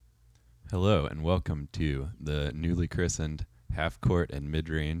Hello and welcome to the newly christened Half Court and Mid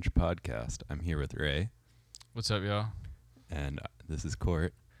Range podcast. I'm here with Ray, What's up, y'all? and this is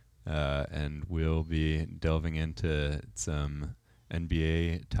Court, and we'll be delving into some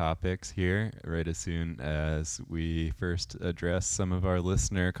NBA topics here right as soon as we first address some of our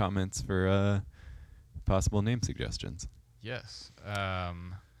listener comments for possible name suggestions. Yes.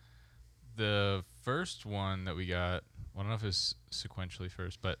 The first one that we got, I don't know if it's sequentially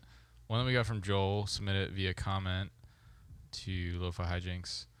first, but one that we got from Joel, submitted via comment to Lo-Fi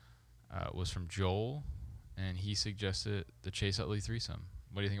Hijinks, was from Joel, and he suggested the Chase Utley threesome.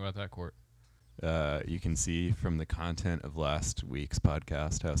 What do you think about that, Court? You can see from the content of last week's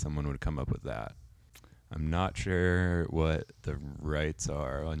podcast how someone would come up with that. I'm not sure what the rights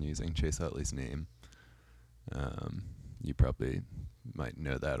are on using Chase Utley's name. You probably might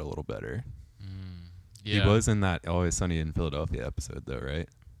know that a little better. Yeah. He was in that Always Sunny in Philadelphia episode, though, right?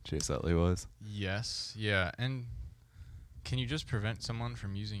 Chase Utley was. Yes. Yeah. And can you just prevent someone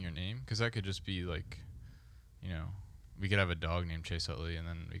from using your name? Because that could just be like, we could have a dog named Chase Utley, and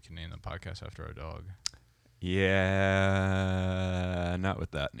then we can name the podcast after our dog. Yeah, not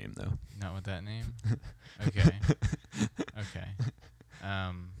with that name, though. Not with that name? Okay. Okay.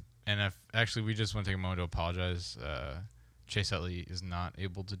 And actually, we just want to take a moment to apologize. Chase Utley is not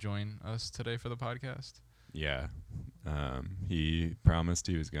able to join us today for the podcast. Yeah. He promised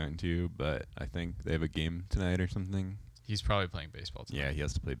he was going to, but I think they have a game tonight or something. He's probably playing baseball tonight. Yeah, he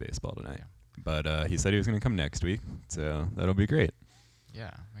has to play baseball tonight. Yeah. But he said he was going to come next week, so that'll be great.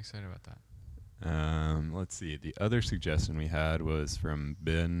 Yeah, I'm excited about that. Let's see. The other suggestion we had was from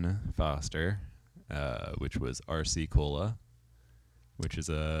Ben Foster, which was RC Cola, which is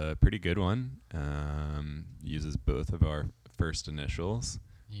a pretty good one. Uses both of our first initials.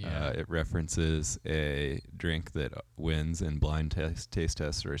 Yeah. It references a drink that wins in blind taste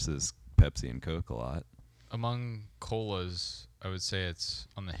tests versus Pepsi and Coke a lot. Among colas, I would say it's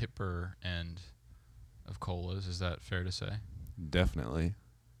on the hipper end of colas. Is that fair to say? Definitely.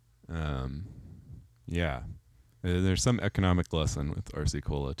 Yeah. There's some economic lesson with RC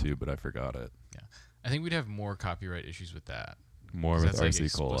Cola too, but I forgot it. Yeah. I think we'd have more copyright issues with that. More with that's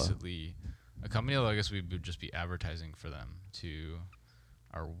RC Cola. Explicitly a company, I guess we would just be advertising for them to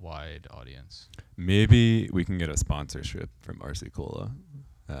our wide audience. Maybe we can get a sponsorship from RC Cola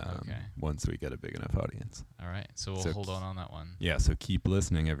Okay. once we get a big enough audience. All right. So we'll hold on that one. Yeah, so keep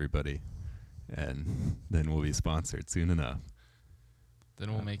listening, everybody. And then we'll be sponsored soon enough.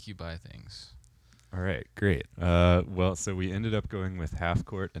 Then we'll make you buy things. All right, great. Well, so we ended up going with half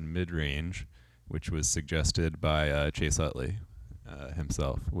court and mid-range, which was suggested by Chase Utley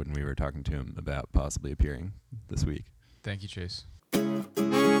himself when we were talking to him about possibly appearing this week. Thank you, Chase.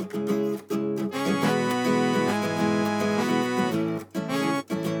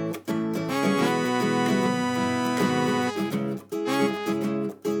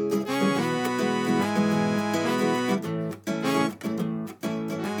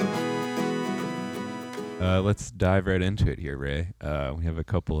 Let's dive right into it here, Ray. We have a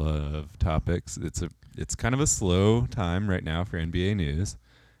couple of topics. It's kind of a slow time right now for NBA news.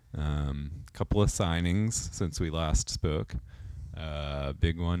 Couple of signings since we last spoke.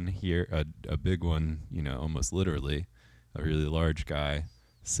 Big one here, a big one, almost literally, a really large guy.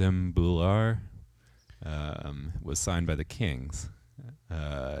 Sim Bular was signed by the Kings.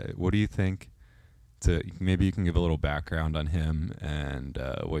 What do you think? Maybe you can give a little background on him and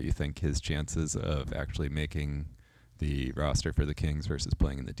what you think his chances of actually making the roster for the Kings versus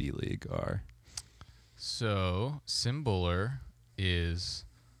playing in the D League are. So Sim Buller is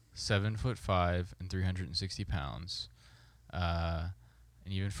 7'5" and 360 pounds, and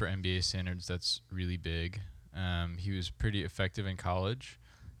even for NBA standards, that's really big. He was pretty effective in college.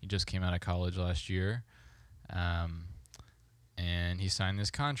 He just came out of college last year, and he signed this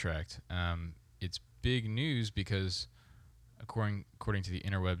contract. It's big news because according to the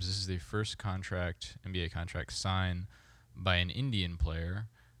interwebs, this is the first NBA contract signed by an Indian player,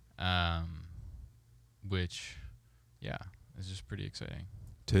 which, is just pretty exciting.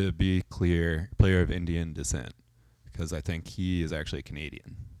 To be clear, player of Indian descent, because I think he is actually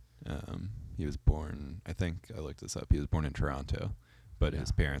Canadian. He was born, I think I looked this up, he was born in Toronto, but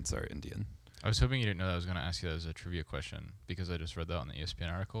his parents are Indian. I was hoping you didn't know that. I was going to ask you that as a trivia question because I just read that on the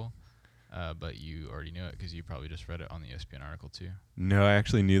ESPN article. But you already knew it because you probably just read it on the ESPN article too. No, I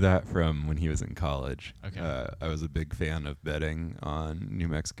actually knew that from when he was in college. Okay. I was a big fan of betting on New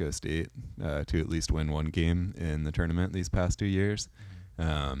Mexico State to at least win one game in the tournament these past 2 years,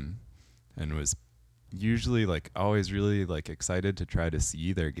 and was usually always really excited to try to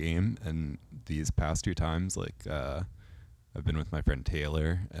see their game. And these past two times, I've been with my friend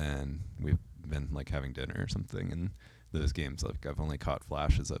Taylor, and we've been like having dinner or something. And those games, like I've only caught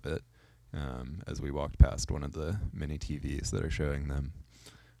flashes of it as we walked past one of the mini TVs that are showing them.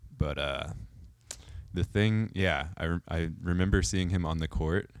 But the thing, yeah, I remember seeing him on the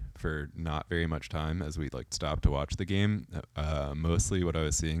court for not very much time as we like stopped to watch the game. Mostly what I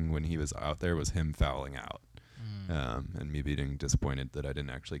was seeing when he was out there was him fouling out. And me being disappointed that I didn't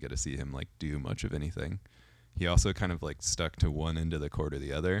actually get to see him like do much of anything. He also kind of like stuck to one end of the court or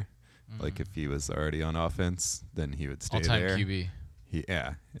the other. Like if he was already on offense, then he would stay All-time there. QB.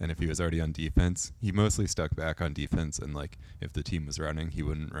 And if he was already on defense, he mostly stuck back on defense. And like if the team was running, he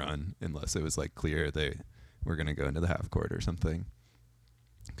wouldn't run unless it was like clear they were gonna go into the half court or something.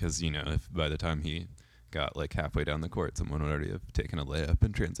 Because if by the time he got like halfway down the court, someone would already have taken a layup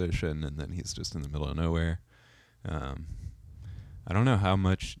in transition, and then he's just in the middle of nowhere. I don't know how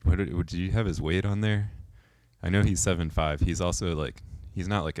much. Do you have his weight on there? I know he's 7'5". He's also like he's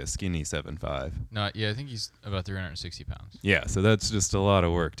not like a skinny 7'5". No, yeah, I think he's about 360 pounds. Yeah, so that's just a lot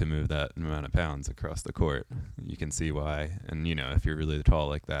of work to move that amount of pounds across the court. You can see why. And if you're really tall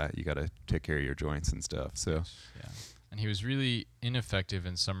like that, you got to take care of your joints and stuff. So yeah, and he was really ineffective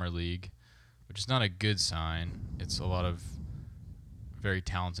in summer league, which is not a good sign. It's a lot of very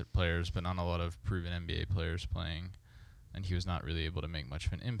talented players, but not a lot of proven NBA players playing, and he was not really able to make much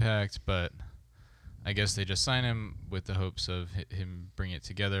of an impact. But I guess they just signed him with the hopes of him bringing it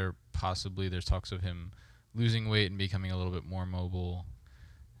together. Possibly there's talks of him losing weight and becoming a little bit more mobile.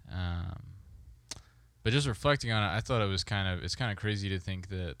 But just reflecting on it, I thought it's kind of crazy to think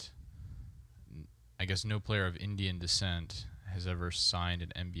that I guess no player of Indian descent has ever signed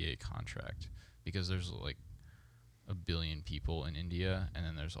an NBA contract, because there's like a billion people in India, and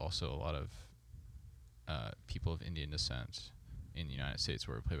then there's also a lot of people of Indian descent in the United States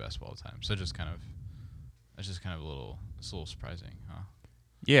where we play basketball all the time. So it's just kind of a little surprising, huh?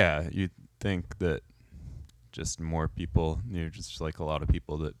 yeah, you'd think that just more people, just like a lot of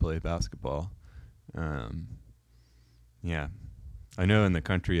people that play basketball. Yeah, I know in the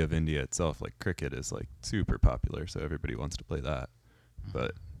country of India itself, like cricket is like super popular, so everybody wants to play that.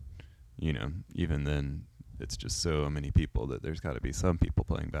 But even then, it's just so many people that there's got to be some people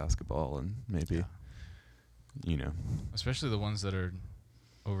playing basketball, and maybe, especially the ones that are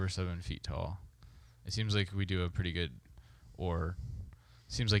over 7 feet tall. It seems like we do a pretty good, or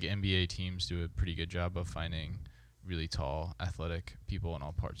seems like NBA teams do a pretty good job of finding really tall, athletic people in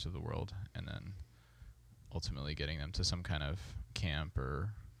all parts of the world, and then ultimately getting them to some kind of camp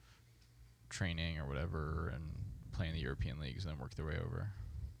or training or whatever, and playing the European leagues, and then work their way over.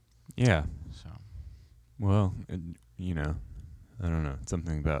 Yeah. So. Well, I don't know,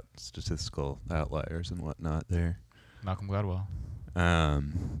 something about statistical outliers and whatnot there. Malcolm Gladwell.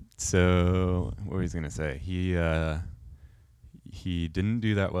 So what was I going to say? He didn't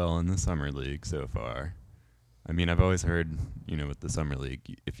do that well in the summer league so far. I mean, I've always heard, with the summer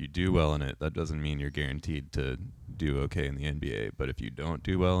league, if you do well in it, that doesn't mean you're guaranteed to do okay in the NBA. But if you don't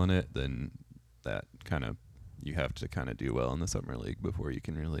do well in it, then that you have to kind of do well in the summer league before you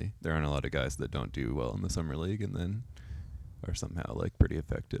can really. There aren't a lot of guys that don't do well in the summer league and then are somehow like pretty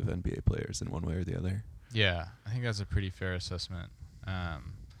effective NBA players in one way or the other. Yeah, I think that's a pretty fair assessment.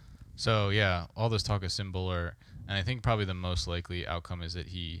 So yeah, all this talk of Sim Buller, and I think probably the most likely outcome is that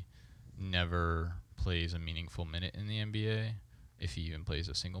he never plays a meaningful minute in the NBA, if he even plays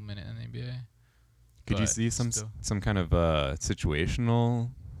a single minute in the NBA. Could you see some kind of situational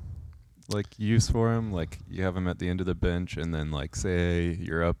like use for him? Like you have him at the end of the bench, and then like say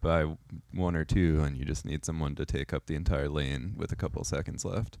you're up by 1 or 2, and you just need someone to take up the entire lane with a couple seconds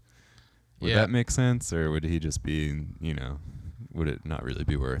left. Would that make sense, or would he just be, would it not really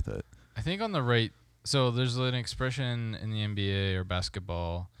be worth it? I think on the right. So there's an expression in the NBA or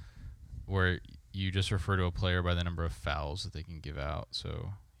basketball where you just refer to a player by the number of fouls that they can give out.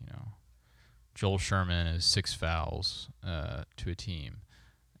 So, Joel Sherman is 6 fouls to a team.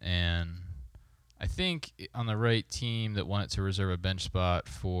 And I think on the right team that wanted to reserve a bench spot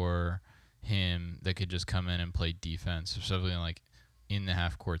for him that could just come in and play defense, especially like in the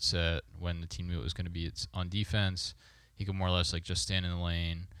half-court set when the team knew it was going to be on defense, he could more or less like just stand in the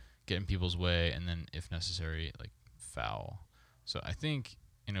lane, get in people's way, and then, if necessary, like foul. So I think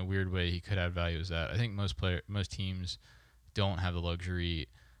in a weird way he could add value as that. I think most teams don't have the luxury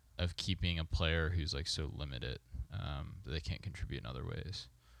of keeping a player who's like so limited that they can't contribute in other ways.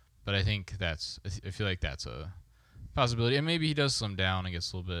 But I think I feel like that's a possibility. And maybe he does slim down and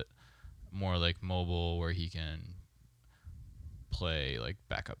gets a little bit more like mobile, where he can play like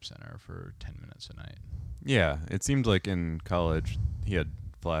backup center for 10 minutes a night. Yeah, it seemed like in college he had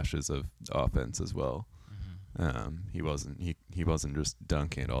flashes of offense as well. He wasn't just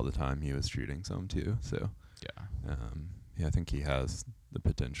dunking it all the time. He was shooting some too. So Yeah. yeah, I think he has the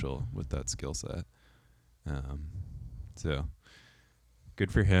potential with that skill set. Um, so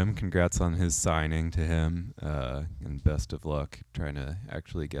good for him. Congrats on his signing to him, and best of luck trying to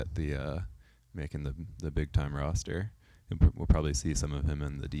actually get the making the big time roster. We'll probably see some of him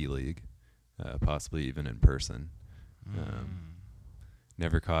in the D League, possibly even in person.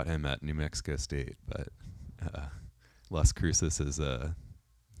 Never caught him at New Mexico State, but Las Cruces is a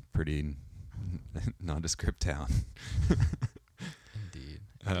pretty nondescript town. Indeed.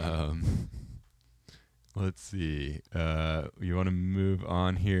 Let's see. You want to move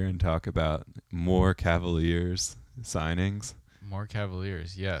on here and talk about more Cavaliers signings? More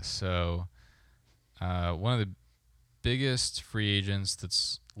Cavaliers, yes. So one of the biggest free agents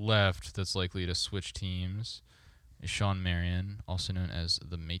that's left that's likely to switch teams is Sean Marion, also known as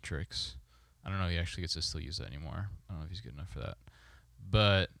the Matrix. I don't know if he actually gets to still use that anymore. I don't know if he's good enough for that.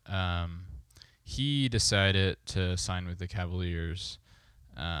 But he decided to sign with the Cavaliers,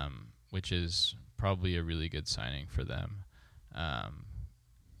 which is probably a really good signing for them.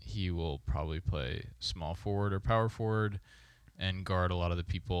 He will probably play small forward or power forward and guard a lot of the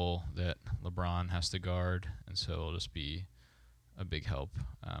people that LeBron has to guard, and so it'll just be a big help,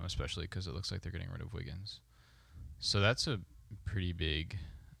 especially because it looks like they're getting rid of Wiggins. So that's a pretty big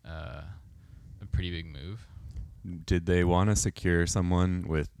move. Did they want to secure someone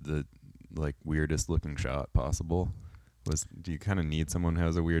with the weirdest looking shot possible? Do you kind of need someone who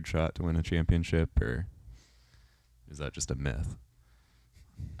has a weird shot to win a championship, or is that just a myth?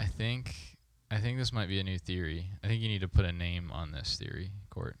 I think this might be a new theory. I think you need to put a name on this theory,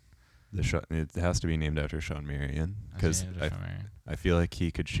 Court. It has to be named after Sean Marion, because Sean Marion. I feel like he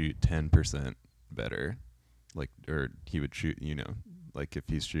could shoot 10% better, or he would shoot, if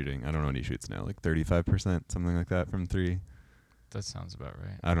he's shooting, I don't know what he shoots now, 35%, something like that from three. That sounds about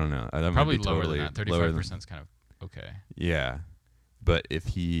right. I don't know. That probably might be lower totally than that. 35% is kind of okay. Yeah, but if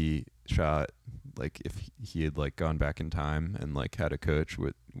he shot, if he had gone back in time and had a coach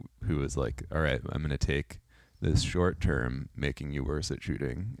who was all right, I'm gonna take this short term making you worse at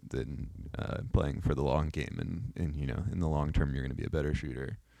shooting than playing for the long game, and in the long term you're gonna be a better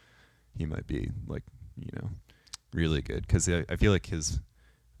shooter, he might be really good, because I feel like his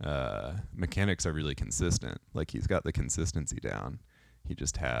mechanics are really consistent. He's got the consistency down. He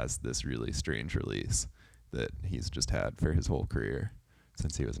just has this really strange release that he's just had for his whole career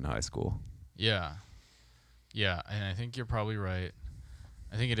since he was in high school. Yeah, and I think you're probably right.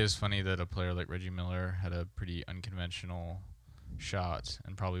 I think it is funny that a player like Reggie Miller had a pretty unconventional shot,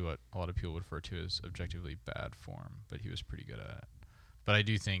 and probably what a lot of people would refer to as objectively bad form, but he was pretty good at it. But I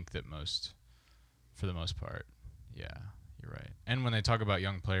do think that for the most part, yeah, you're right. And when they talk about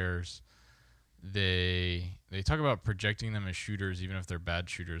young players, they talk about projecting them as shooters even if they're bad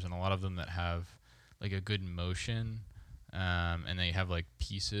shooters, and a lot of them that have a good motion, and they have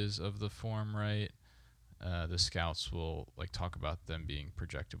pieces of the form right, the scouts will talk about them being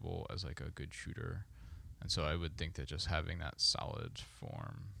projectable as a good shooter. And so I would think that just having that solid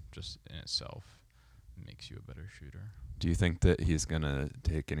form just in itself makes you a better shooter. Do you think that he's going to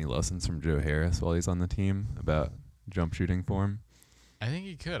take any lessons from Joe Harris while he's on the team about jump shooting form? I think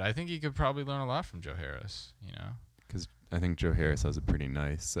he could. I think he could probably learn a lot from Joe Harris, Because I think Joe Harris has a pretty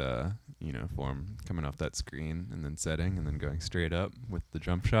nice, form coming off that screen and then setting and then going straight up with the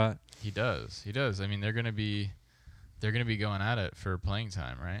jump shot. He does. I mean, they're gonna be going at it for playing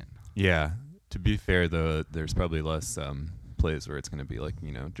time, right? Yeah. To be fair, though, there's probably less plays where it's going to be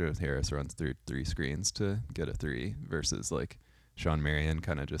Joe Harris runs through three screens to get a three versus Sean Marion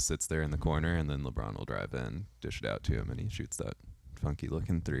kind of just sits there in the corner, and then LeBron will drive in, dish it out to him, and he shoots that funky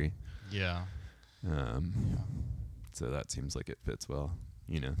looking three. Yeah. So that seems like it fits well,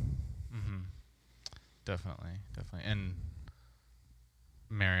 Mm-hmm. Definitely. And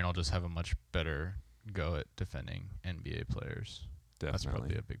Marion will just have a much better go at defending NBA players. Definitely. That's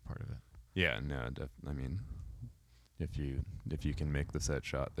probably a big part of it. Yeah, no, I mean, if you can make the set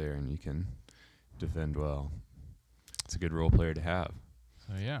shot there and you can defend well, it's a good role player to have.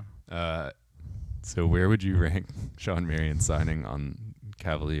 So yeah. So where would you rank Sean Marion signing on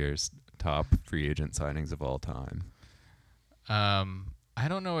Cavaliers' top free agent signings of all time? I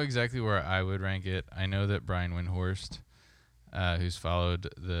don't know exactly where I would rank it. I know that Brian Windhorst, who's followed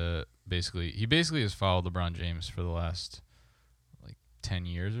he basically has followed LeBron James for the last 10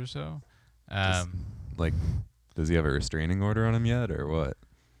 years or so. Does he have a restraining order on him yet, or what?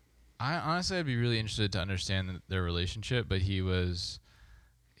 I'd be really interested to understand their relationship, but he was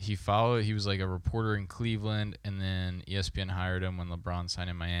a reporter in Cleveland, and then ESPN hired him when LeBron signed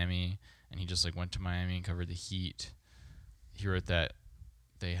in Miami, and he just like went to Miami and covered the Heat. He wrote that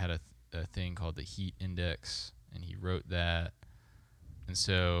they had a thing called the Heat Index, and he wrote that. And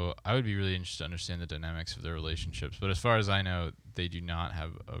so I would be really interested to understand the dynamics of their relationships. But as far as I know, they do not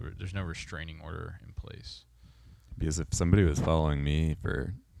have there's no restraining order in place. Because if somebody was following me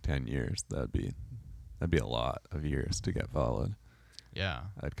for 10 years, that'd be a lot of years to get followed. Yeah.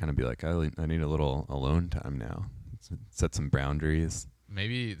 I'd kind of be like, I need a little alone time now. Set some boundaries.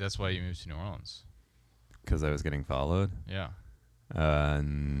 Maybe that's why you moved to New Orleans. Because I was getting followed. Yeah.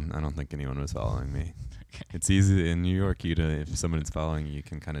 And I don't think anyone was following me. Okay. It's easy in New York. If someone's following you, you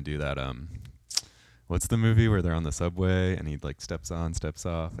can kind of do that. What's the movie where they're on the subway and he like steps on, steps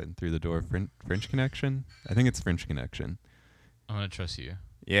off, and through the door? French Connection. I think it's French Connection. I'm gonna trust you.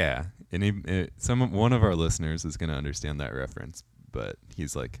 Yeah, and one of our listeners is gonna understand that reference. But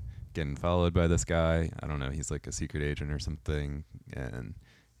he's like getting followed by this guy. I don't know. He's like a secret agent or something, and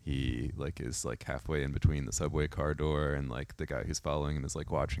he like is like halfway in between the subway car door and like the guy who's following him is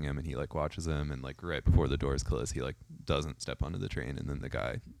like watching him, and he like watches him, and like right before the doors close, he like doesn't step onto the train, and then the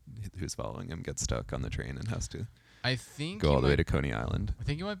guy who's following him gets stuck on the train and has to I think go all the way to Coney Island. I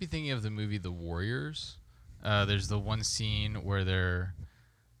think you might be thinking of the movie The Warriors. There's the one scene where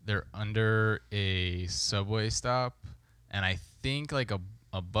they're under a subway stop, and I think like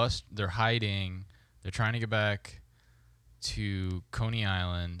a bus. They're hiding. They're trying to get back to Coney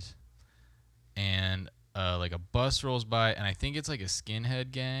Island, and like a bus rolls by, and I think it's like a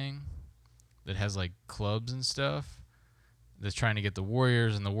skinhead gang that has like clubs and stuff that's trying to get the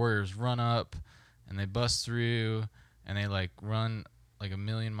Warriors, and the Warriors run up and they bust through and they like run like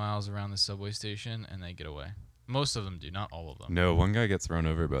 1,000,000 miles around the subway station and they get away. Most of them do, not all of them. No, one guy gets run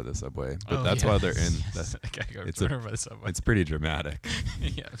over by the subway, but Oh, that's yeah. why they're in. Yes, that guy got it's run over by the subway. It's pretty dramatic.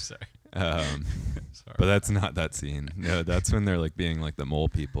 Yeah, I'm sorry. Sorry. But that's not that scene. No, that's when they're like being like the mole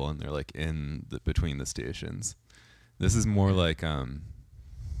people, and they're like in between the stations. This is more like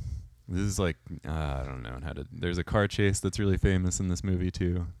this is like I don't know how to. There's a car chase that's really famous in this movie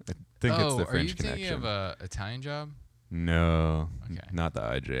too. I think it's the French are you Connection. thinking of Italian Job? No, Okay. not the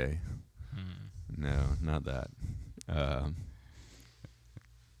IJ. No, not that.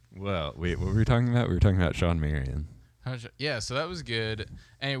 Well, wait, what were we talking about? We were talking about Sean Marion. Yeah, so that was good.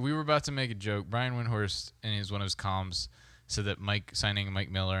 And we were about to make a joke. Brian Windhorst, in one of his columns, said that signing Mike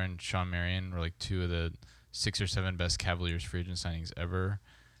Miller and Sean Marion were like two of the 6 or 7 best Cavaliers free agent signings ever.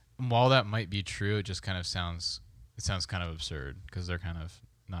 And while that might be true, it just kind of sounds kind of absurd because they're kind of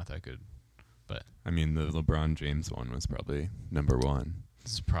not that good. But I mean, the LeBron James one was probably number one.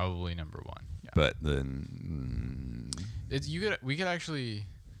 this is probably number one. Yeah. But then We could actually,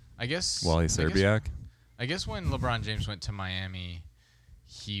 I guess. Wally Serbiak. I guess when LeBron James went to Miami,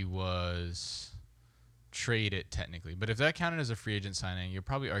 he was traded technically. But if that counted as a free agent signing, you'd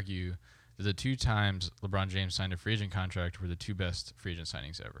probably argue that the 2 times LeBron James signed a free agent contract were the 2 best free agent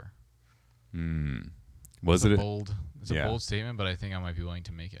signings ever. Was it bold? It's a bold statement, but I think I might be willing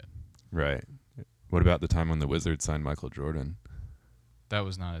to make it. Right. What about the time when the Wizards signed Michael Jordan? That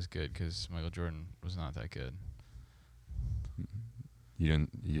was not as good because Michael Jordan was not that good.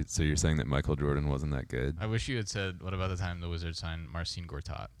 So you're saying that Michael Jordan wasn't that good? I wish you had said, what about the time the Wizards signed Marcin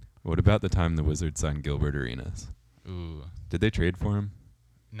Gortat? What about the time the Wizards signed Gilbert Arenas? Ooh. Did they trade for him?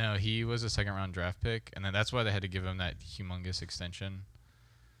 No, he was a 2nd-round draft pick, and then that's why they had to give him that humongous extension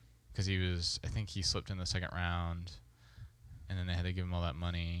because I think he slipped in the 2nd round, and then they had to give him all that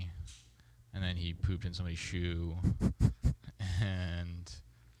money, and then he pooped in somebody's shoe, and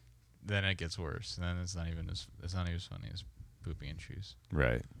then it gets worse. And then it's not even as funny as pooping in shoes.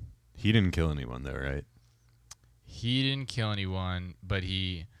 Right. He didn't kill anyone though, right? He didn't kill anyone, but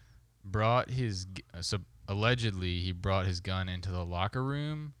he brought allegedly he brought his gun into the locker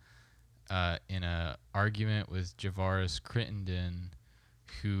room in a argument with Javaris Crittenden,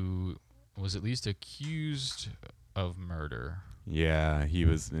 who was at least accused of murder. Yeah, he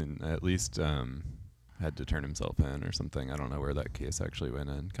was at least had to turn himself in or something. I don't know where that case actually went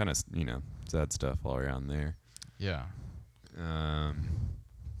in. Kind of, sad stuff all around there. Yeah.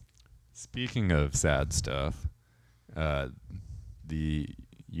 Speaking of sad stuff, the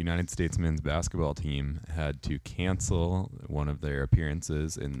United States men's basketball team had to cancel one of their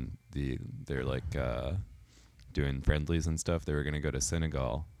appearances in they're like doing friendlies and stuff. They were going to go to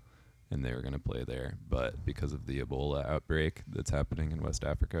Senegal and they were going to play there, but because of the Ebola outbreak that's happening in West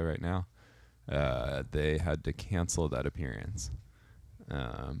Africa right now, they had to cancel that appearance.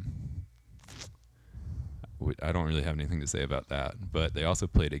 I don't really have anything to say about that, but they also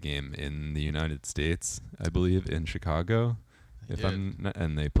played a game in the United States, I believe, in Chicago.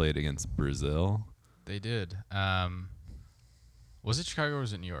 And they played against Brazil. They did. Was it Chicago or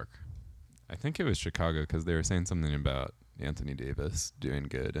was it New York? I think it was Chicago because they were saying something about Anthony Davis doing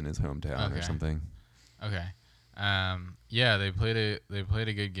good in his hometown or Okay. something. Okay. Yeah, they played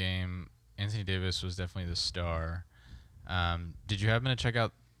a good game. Anthony Davis was definitely the star. Did you happen to check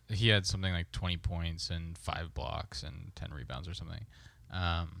out? He had something like 20 points and 5 blocks and 10 rebounds or something.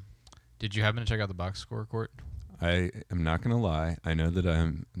 Did you happen to check out the box score, Court? I am not going to lie. I know that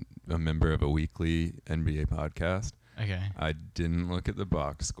I'm a member of a weekly NBA podcast. Okay. I didn't look at the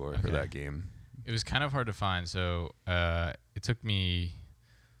box score for Okay. that game. It was kind of hard to find, so it took me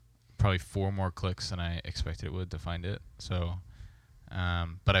probably 4 more clicks than I expected it would to find it. So,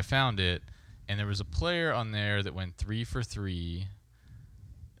 but I found it, and there was a player on there that went 3 for 3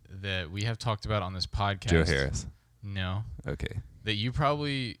 that we have talked about on this podcast. Joe Harris. No. Okay. That you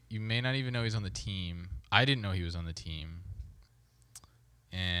may not even know he's on the team. I didn't know he was on the team.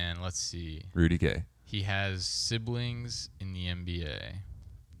 And let's see. Rudy Gay. He has siblings in the NBA.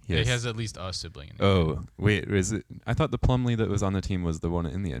 Yes. He has at least a sibling in the NBA. Oh, wait. Is it? I thought the Plumlee that was on the team was the one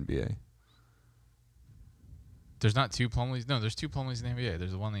in the NBA. There's not 2 Plumlees. No, there's 2 Plumlees in the NBA.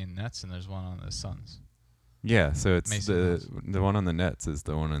 There's one in the Nets and there's one on the Suns. Yeah, so it's Mason the one on the Nets is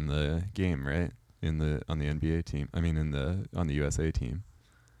the one in the game, right? On the NBA team. I mean, on the USA team.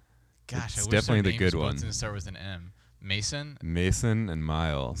 Gosh, It's I wish definitely their the names good both one. didn't start with an M. Mason Mason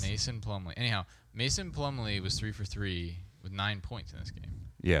Miles. Plumlee. Anyhow, Mason Plumlee was 3 for 3 with 9 points in this game.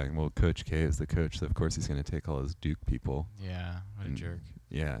 Yeah, well, Coach K is the coach, so of course he's going to take all his Duke people. Yeah, what a And jerk.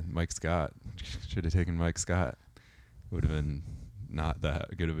 Yeah, Mike Scott. Should have taken Mike Scott. Would have been not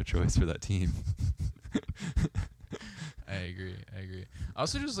that good of a choice for that team. I agree.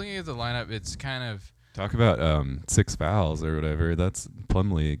 Also, just looking at the lineup, it's kind of Talk about 6 fouls or whatever. That's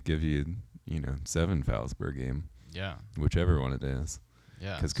Plumlee give you 7 fouls per game, yeah. whichever one it is.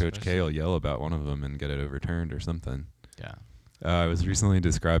 Yeah. Because Coach K especially- will yell about one of them and get it overturned or something. Yeah. I was recently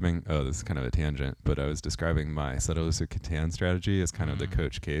describing, this is kind of a tangent, but I was describing my Settlers of Catan strategy as kind of the Mm.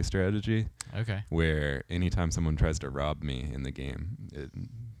 Coach K strategy, Okay. where anytime someone tries to rob me in the game,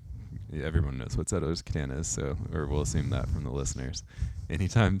 everyone knows what Settlers of Catan is, or we'll assume that from the listeners.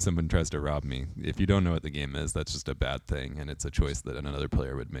 Anytime someone tries to rob me, if you don't know what the game is, that's just a bad thing, and it's a choice that another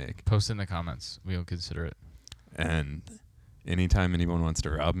player would make. Post in the comments. We'll consider it. And anytime anyone wants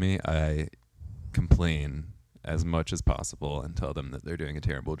to rob me, I complain as much as possible and tell them that they're doing a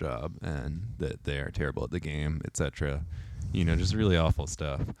terrible job and that they are terrible at the game, etc. Just really awful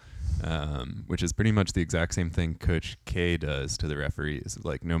stuff, which is pretty much the exact same thing Coach K does to the referees.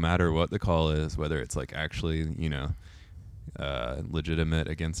 Like, no matter what the call is, whether it's like actually, legitimate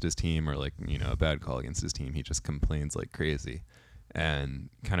against his team or like, a bad call against his team, he just complains like crazy. And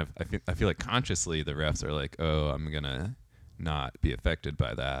kind of, I feel like consciously the refs are like, oh, I'm going to not be affected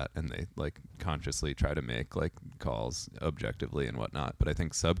by that, and they like consciously try to make like calls objectively and whatnot. But I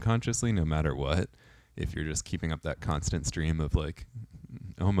think subconsciously, no matter what, if you're just keeping up that constant stream of like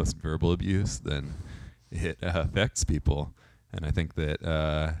almost verbal abuse, then it affects people. And I think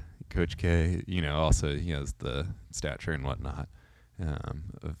that Coach K, also he has the stature and whatnot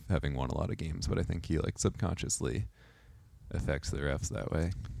of having won a lot of games, but I think he like subconsciously affects the refs that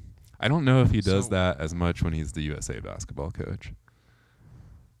way. I don't know if he does that as much when he's the USA basketball coach.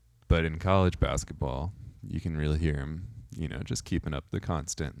 But in college basketball, you can really hear him, just keeping up the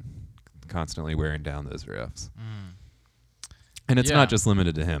constantly wearing down those refs. Mm. And it's Yeah. not just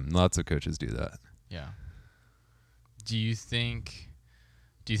limited to him. Lots of coaches do that. Yeah. Do you think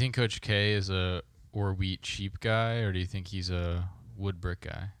Coach K is a or wheat sheep guy, or do you think he's a wood brick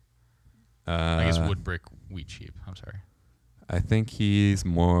guy? I guess wood brick wheat sheep. I'm sorry. I think he's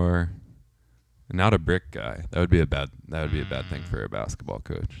more not a brick guy. That would be a bad thing for a basketball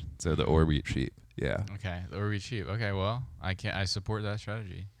coach. So the or wheat sheep. Yeah. Okay, or wheat sheep. Okay, well, I support that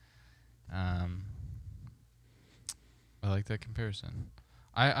strategy. I like that comparison.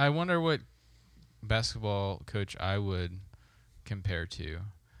 I wonder what basketball coach I would compare to.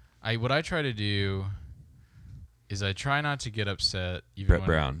 What I try to do is I try not to get upset even Brett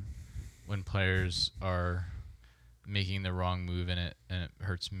Brown. when players are making the wrong move and it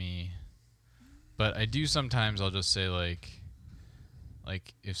hurts me. But I do sometimes. I'll just say like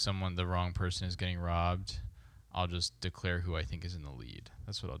if the wrong person is getting robbed, I'll just declare who I think is in the lead.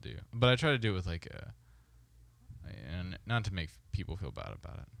 That's what I'll do. But I try to do it with and not to make people feel bad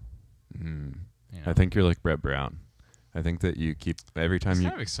about it. Mm. You know? I think you're like Brett Brown. I think that you keep every time He's you,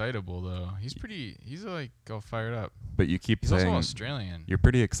 kind of excitable though. He's like all fired up. but you keep He's saying also Australian. you're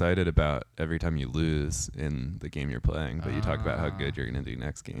pretty excited about every time you lose in the game you're playing, but you talk about how good you're going to do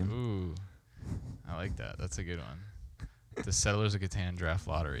next game. Ooh, I like that. That's a good one. The Settlers of Catan draft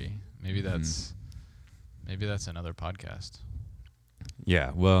lottery. Maybe that's another podcast.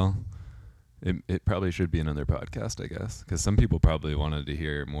 Yeah, well, It probably should be another podcast, I guess, because some people probably wanted to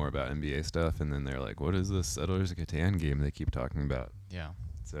hear more about NBA stuff, and then they're like, "What is this Settlers of Catan game they keep talking about?" Yeah.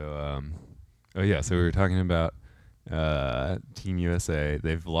 So, oh yeah, so we were talking about Team USA.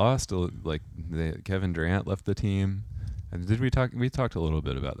 They've lost, Kevin Durant left the team. And did we talk? We talked a little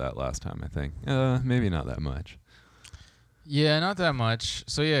bit about that last time, I think. Maybe not that much. Yeah, not that much.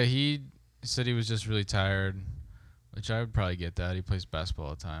 So yeah, he said he was just really tired, which I would probably get that. He plays basketball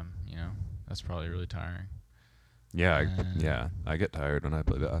all the time, you know. That's probably really tiring. Yeah, I get tired when I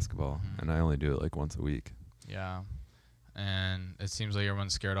play basketball, Mhm. and I only do it like once a week. Yeah. And it seems like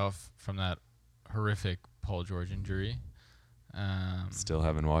everyone's scared off from that horrific Paul George injury. Still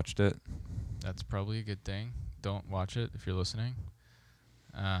haven't watched it. That's probably a good thing. Don't watch it if you're listening.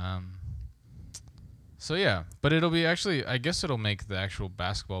 So yeah, but it'll be actually, I guess it'll make the actual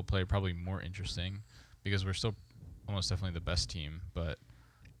basketball play probably more interesting because we're still almost definitely the best team, but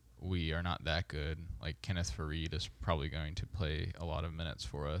we are not that good. Like Kenneth Faried is probably going to play a lot of minutes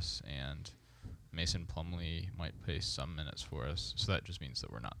for us, and Mason Plumlee might play some minutes for us. So that just means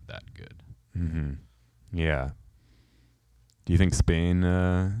that we're not that good. Mm-hmm. Yeah. Do you think Spain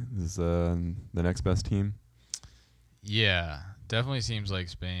is the next best team? Yeah, definitely seems like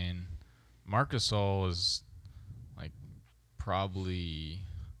Spain. Marc Gasol is like probably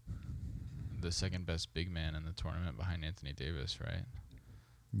the second best big man in the tournament behind Anthony Davis, right?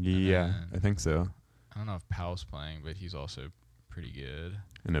 Yeah, I think so. I don't know if Powell's playing, but he's also pretty good.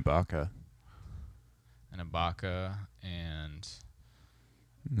 And Ibaka. And Ibaka and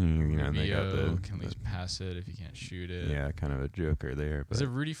They got Rubio can at least pass it if he can't shoot it. Yeah, kind of a joker there. But Is it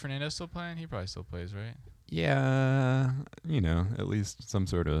Rudy Fernandez still playing? He probably still plays, right? yeah, at least some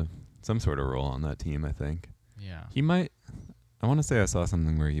sort of role on that team, I think. Yeah. He might. I want to say I saw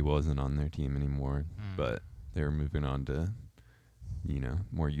something where he wasn't on their team anymore, Mm. but they were moving on to,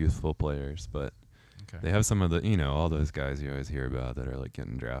 more youthful players. But Okay. they have some of the, all those guys you always hear about that are like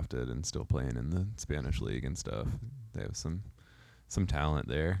getting drafted and still playing in the Spanish league and stuff. They have some talent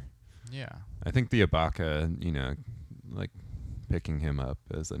there. Yeah. I think the Ibaka, like picking him up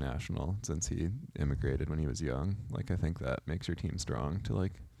as a national since he immigrated when he was young, like I think that makes your team strong to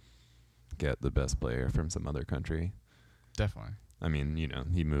like get the best player from some other country. Definitely. I mean,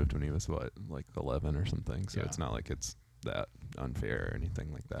 he moved when he was like 11 or something, so Yeah. it's not like it's that unfair or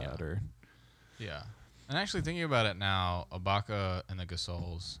anything like that. Yeah. Or Yeah. And actually thinking about it now, Ibaka and the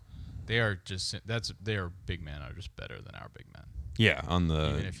Gasols, they are big men are just better than our big men. yeah, on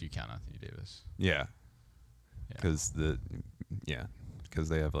the Even if you count Anthony Davis. yeah, Yeah. because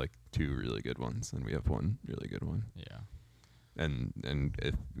they have like two really good ones and we have one really good one. Yeah. And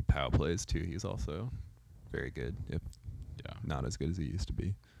if Powell plays too, he's also very good. If Yeah. not as good as he used to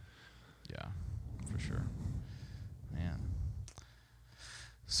be. Yeah. For sure. Man.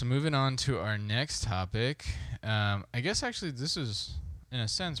 So moving on to our next topic, I guess actually this is, in a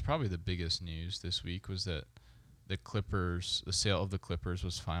sense, probably the biggest news this week was that the sale of the Clippers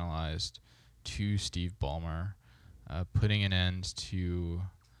was finalized to Steve Ballmer, putting an end to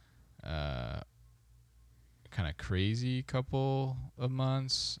kind of crazy couple of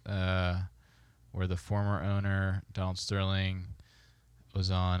months where the former owner, Donald Sterling, was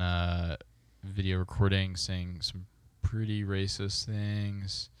on a video recording saying some pretty racist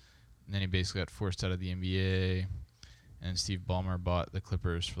things, and then he basically got forced out of the NBA, and Steve Ballmer bought the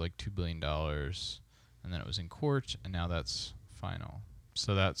Clippers for like $2 billion, and then it was in court, and now that's final.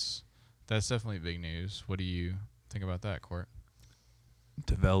 So that's definitely big news. What do you think about that, Court?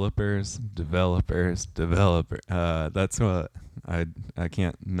 Developers. That's what I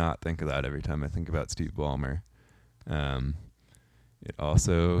can't not think of that every time I think about Steve Ballmer. It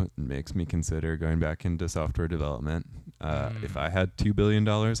also makes me consider going back into software development. If I had $2 billion,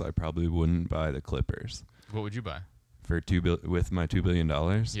 I probably wouldn't buy the Clippers. What would you buy? With my $2 billion?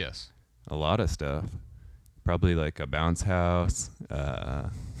 Yes. A lot of stuff. Probably like a bounce house,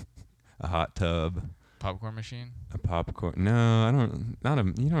 a hot tub, Popcorn machine? a popcorn. No, I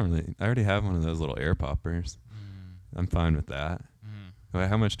don't. You don't really. I already have one of those little air poppers. I'm fine with that. Wait,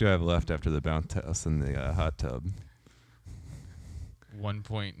 how much do I have left after the bounce house and the hot tub?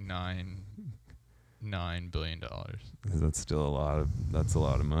 $1.99 billion. 'Cause that's still a lot of. That's a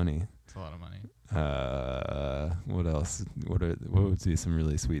lot of money. It's a lot of money. What else? What would be some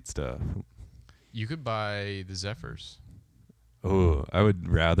really sweet stuff? You could buy the Zephyrs. Oh, I would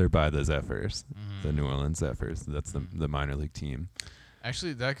rather buy the Zephyrs, Mm-hmm. the New Orleans Zephyrs. That's the minor league team.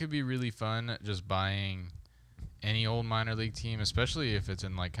 Actually, that could be really fun, just buying any old minor league team, especially if it's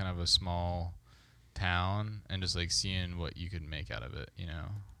in like kind of a small town, and just like seeing what you could make out of it, you know?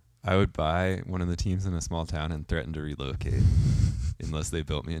 I would buy one of the teams in a small town and threaten to relocate unless they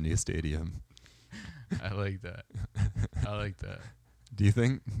built me a new stadium. I like that. I like that. Do you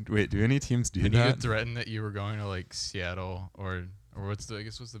think? Wait, do any teams do And you that? could threaten that you were going to like Seattle or what's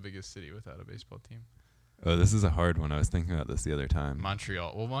the biggest city without a baseball team? Oh, this is a hard one. I was thinking about this the other time.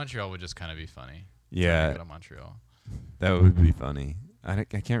 Montreal. Well, Montreal would just kind of be funny. Yeah, Go to Montreal, that would be funny. I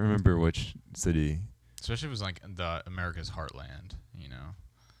can't remember which city. especially if it was like the America's heartland. You know.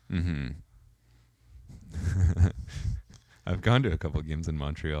 Mm-hmm. I've gone to a couple games in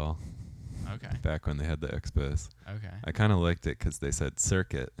Montreal Okay. back when they had the Expos. Okay. I kind of liked it because they said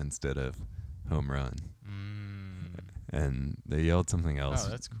circuit instead of home run, and they yelled something else. Oh,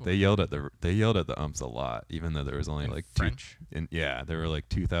 that's cool. They yelled at the umps a lot, even though there was only In like French. there were like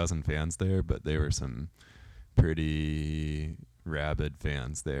 2,000 fans there, but they were some pretty rabid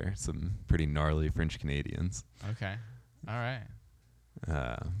fans there, some pretty gnarly French Canadians. Okay. All right.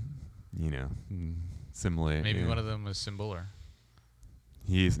 You know, similar. Maybe one of them was Simbuller,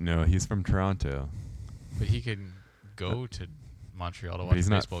 He's from Toronto, but he could go to Montreal to watch but he's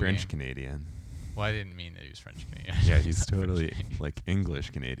a not baseball French game. Canadian. Well, I didn't mean that he was French Canadian. Yeah, he's Not French totally Canadian. like English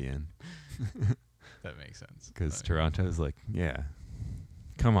Canadian. That makes sense. Because But- Toronto's like, yeah,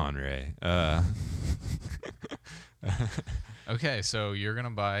 come on, Ray. Okay, so you're gonna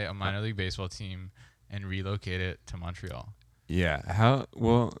buy a minor league baseball team and relocate it to Montreal, Yeah. How?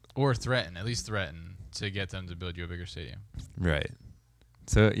 Well, or at least threaten to get them to build you a bigger stadium. right.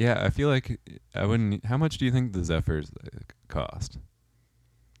 So yeah, I feel like I wouldn't. How much do you think the Zephyrs cost?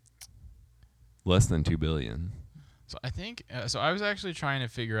 Less than $2 billion. So I think so. I was actually trying to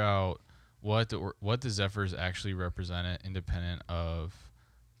figure out what the Zephyrs actually represented, independent of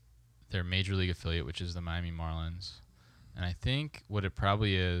their major league affiliate, which is the Miami Marlins. And I think what it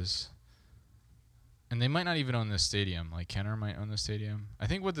probably is, and they might not even own this stadium. Like Kenner might own the stadium. I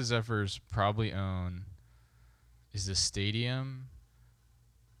think what the Zephyrs probably own is the stadium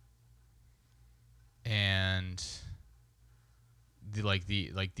and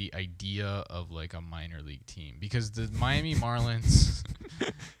the idea of like a minor league team, because the Miami Marlins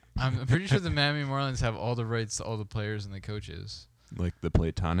I'm pretty sure the Miami Marlins have all the rights to all the players and the coaches. Like the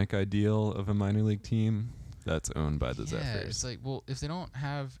platonic ideal of a minor league team, that's owned by the Yeah, Zephyrs. it's like, well, if they don't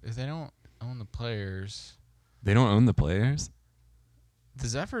own the players, They don't own the players? the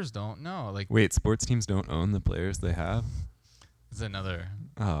Zephyrs don't know. Like, Wait, sports teams don't own the players they have? it's another.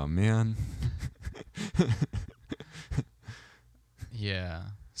 Oh, man. Yeah.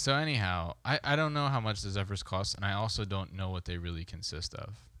 So anyhow, I don't know how much the Zephyrs cost, and I also don't know what they really consist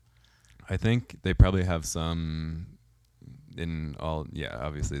of. I think they probably have some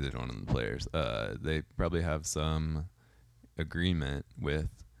obviously they don't own the players. They probably have some agreement with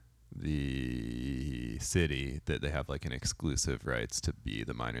the city that they have like an exclusive rights to be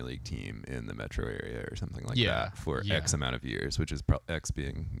the minor league team in the metro area or something like that for X amount of years, which is X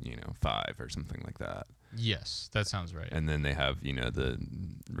being, 5 or something like that. Yes, that sounds right. And then they have,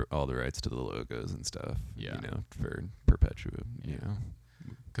 all the rights to the logos and stuff, Yeah. for perpetua, Yeah.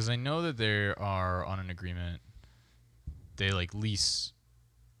 Because I know that they are on an agreement. They lease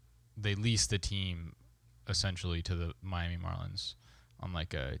the team essentially to the Miami Marlins on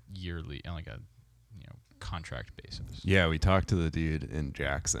like a yearly and like a contract basis. Yeah, we talked to the dude in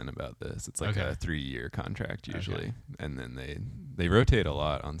Jackson about this. It's like Okay. a 3-year contract usually, Okay. and then they rotate a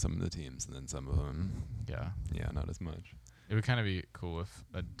lot on some of the teams, and then some of them, Yeah. not as much. It would kind of be cool if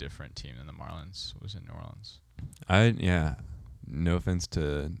a different team than the Marlins was in New Orleans. No offense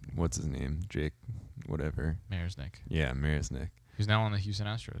to what's his name, Jake, whatever. Mayor's Nick, Yeah, Marisnick. who's now on the Houston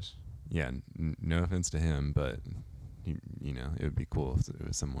Astros. Yeah, no offense to him, but it would be cool if it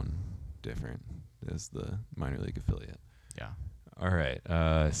was someone different as the minor league affiliate. Yeah. All right,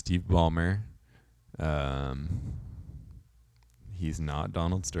 Steve Ballmer. He's not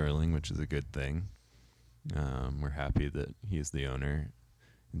Donald Sterling, which is a good thing. We're happy that he's the owner.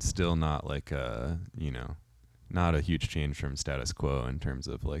 It's still not like not a huge change from status quo in terms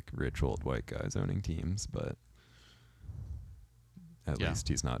of like rich old white guys owning teams, but at least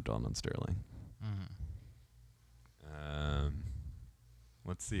he's not Donald Sterling. Mm-hmm.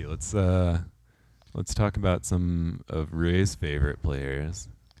 Let's see. Let's talk about some of Ray's favorite players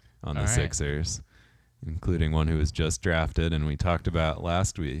on the All right. Sixers, including one who was just drafted and we talked about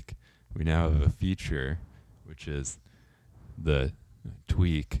last week. We now have a feature, which is the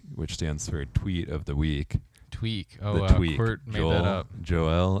Tweak, which stands for Tweet of the Week. Tweak. The Oh, Tweak. Court made that up.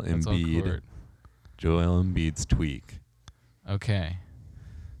 Joel That's all Embiid. Court. Joel Embiid's Tweak. Okay.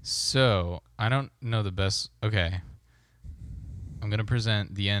 So, I don't know the best. Okay. I'm going to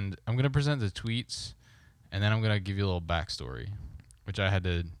present the tweets, and then I'm going to give you a little backstory, which I had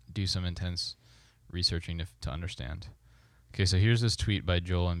to do some intense researching to understand. Okay, so here's this tweet by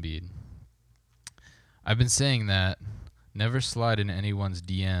Joel Embiid. I've been saying that. Never slide in anyone's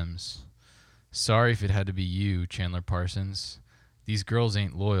DMs. Sorry if it had to be you, Chandler Parsons. These girls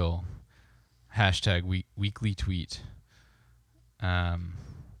ain't loyal. Hashtag weekly tweet.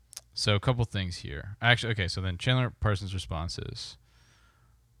 So a couple things here. Actually, okay, so then Chandler Parsons' response is,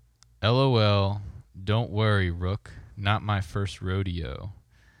 LOL, don't worry, Rook. Not my first rodeo.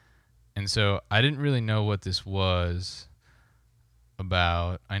 And so I didn't really know what this was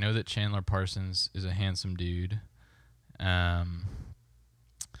about. I know that Chandler Parsons is a handsome dude. And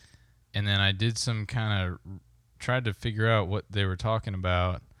then I did some kind of tried to figure out what they were talking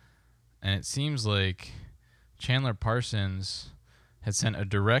about. And it seems like Chandler Parsons had sent a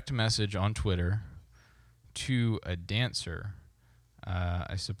direct message on Twitter to a dancer,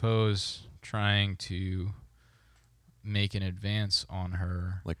 I suppose trying to make an advance on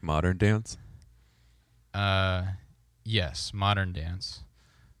her. Like modern dance? Yes, modern dance.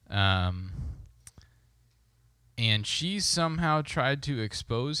 And she somehow tried to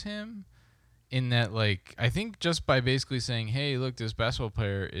expose him in that, like, I think just by basically saying, hey, look, this basketball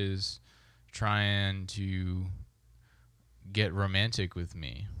player is trying to get romantic with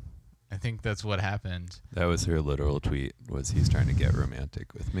me. I think that's what happened. That was her literal tweet, was he's trying to get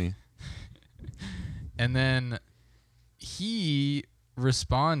romantic with me. And then he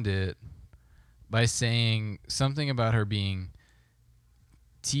responded by saying something about her being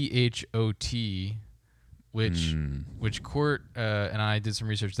THOT, which Court and I did some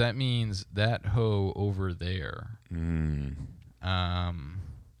research. That means that hoe over there.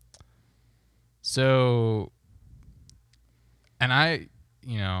 So, and I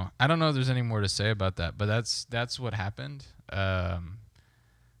don't know if there's any more to say about that, but that's what happened.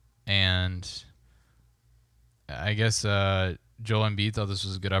 And I guess Joel Embiid thought this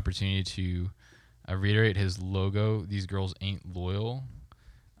was a good opportunity to reiterate his logo. These girls ain't loyal.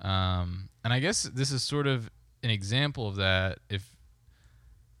 And I guess this is sort of an example of that. If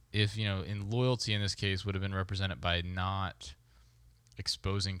in loyalty in this case would have been represented by not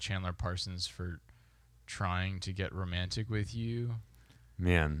exposing Chandler Parsons for trying to get romantic with you.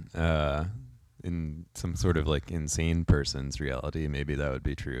 Man, in some sort of like insane person's reality, maybe that would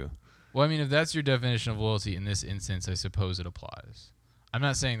be true. Well, I mean, if that's your definition of loyalty in this instance, I suppose it applies. I'm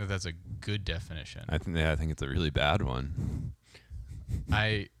not saying that that's a good definition. I think it's a really bad one.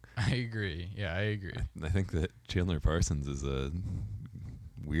 I agree. Yeah, I agree. I think that Chandler Parsons is a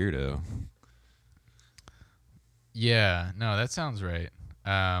weirdo. Yeah, no, that sounds right.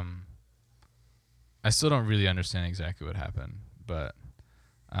 I still don't really understand exactly what happened, but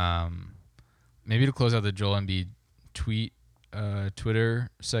maybe to close out the Joel Embiid Twitter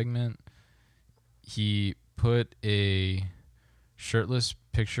segment, he put a shirtless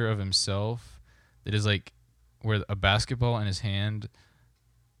picture of himself that is like where a basketball and his hand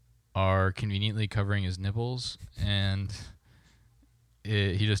are conveniently covering his nipples, and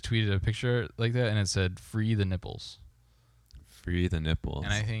he just tweeted a picture like that, and it said "Free the nipples." Free the nipples.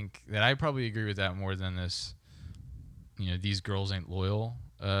 And I think that I probably agree with that more than this, these girls ain't loyal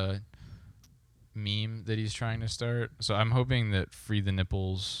meme that he's trying to start. So I'm hoping that "Free the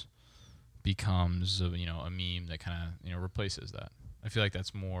nipples" becomes a meme that kind of replaces that. I feel like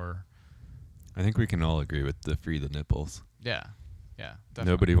that's more. I think we can all agree with the free the nipples. Yeah,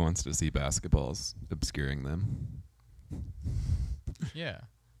 definitely. Nobody wants to see basketballs obscuring them. Yeah.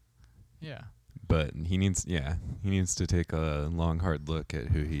 But he needs to take a long, hard look at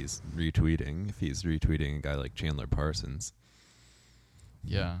who he's retweeting. If he's retweeting a guy like Chandler Parsons.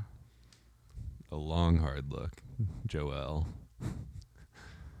 Yeah. A long, hard look. Joel.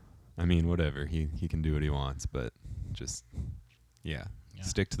 I mean, whatever. He can do what he wants, but just, yeah.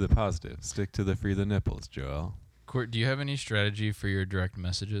 Stick to the positive. Stick to the free the nipples, Joel. Court, do you have any strategy for your direct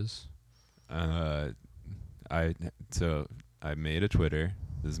messages? I made a Twitter.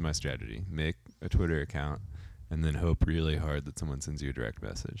 This is my strategy. Make a Twitter account and then hope really hard that someone sends you a direct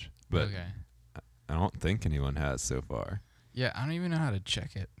message. But okay. I don't think anyone has so far. Yeah, I don't even know how to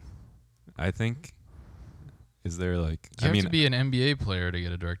check it. I think, is there like... You have to be an NBA player to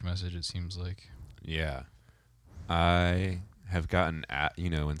get a direct message, it seems like. Yeah. I have gotten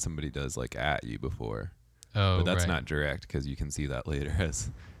when somebody does like at you before. Oh, but that's right. not direct because you can see that later, as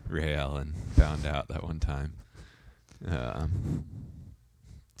Ray Allen found out that one time.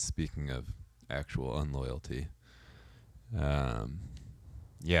 Speaking of actual unloyalty.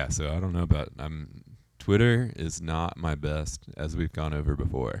 Yeah, so I don't know about... Twitter is not my best, as we've gone over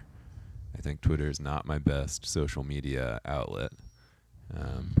before. I think Twitter is not my best social media outlet.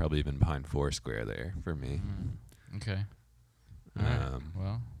 Probably even behind Foursquare there for me. Okay. All right.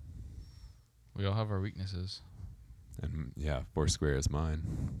 Well, we all have our weaknesses. And yeah, Foursquare is mine.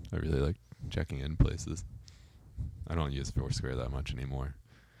 I really like checking in places. I don't use Foursquare that much anymore.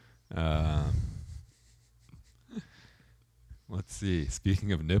 Let's see.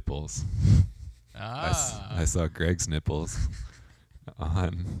 Speaking of nipples, I saw Greg's nipples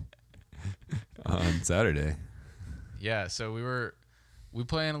on Saturday. Yeah, so we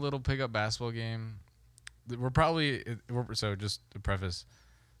playing a little pickup basketball game. So just to preface,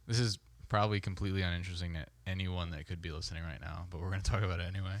 this is probably completely uninteresting to anyone that could be listening right now, but we're going to talk about it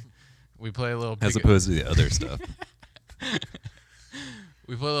anyway. We play a little As opposed to the other stuff.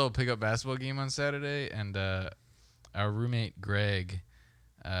 We play a little pickup basketball game on Saturday, and our roommate Greg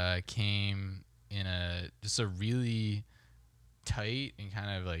came in just a really tight and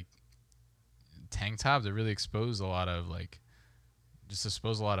kind of like tank top that really exposed a lot of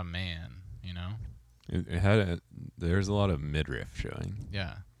man, you know? There's a lot of midriff showing.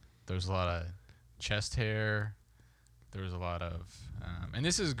 Yeah. There's a lot of chest hair. There was a lot of, and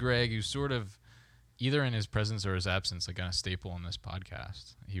this is Greg, who's sort of either in his presence or his absence, like a staple on this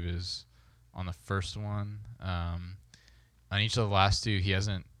podcast. He was on the first one. On each of the last two, he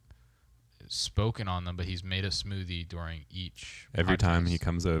hasn't spoken on them, but he's made a smoothie during each. Every podcast. time he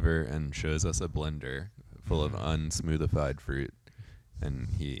comes over and shows us a blender full of unsmoothified fruit, and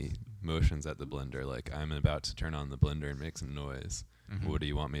he motions at the blender like, I'm about to turn on the blender and make some noise. Mm-hmm. What do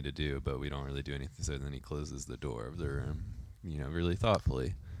you want me to do? But we don't really do anything. So then he closes the door of the room, really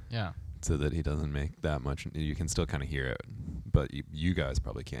thoughtfully. Yeah. So that he doesn't make that much. You can still kind of hear it, but you guys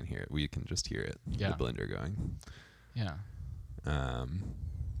probably can't hear it. We can just hear it. Yeah. The blender going. Yeah.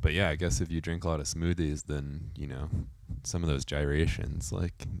 But yeah, I guess if you drink a lot of smoothies, then, some of those gyrations,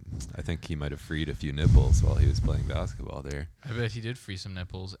 like, I think he might have freed a few nipples while he was playing basketball there. I bet he did free some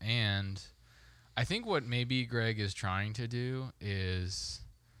nipples. And I think what maybe Greg is trying to do is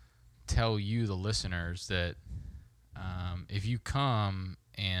tell you, the listeners, that if you come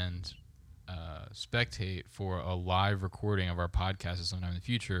and spectate for a live recording of our podcast at sometime in the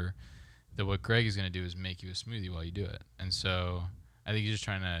future, that what Greg is going to do is make you a smoothie while you do it. And so I think he's just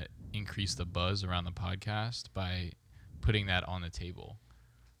trying to increase the buzz around the podcast by putting that on the table.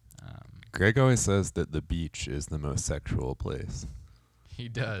 Greg always says that the beach is the most sexual place. He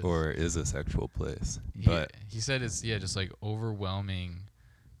does. Or is a sexual place. He said it's, just like overwhelming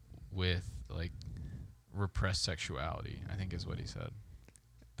with like repressed sexuality, I think is what he said.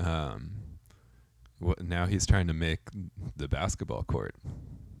 Now he's trying to make the basketball court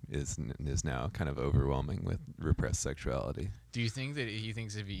is now kind of overwhelming with repressed sexuality. Do you think that he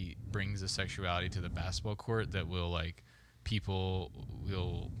thinks if he brings the sexuality to the basketball court that people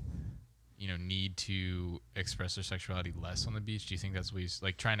will need to express their sexuality less on the beach? Do you think that's what he's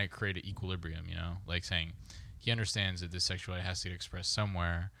like trying to create an equilibrium, like saying he understands that this sexuality has to get expressed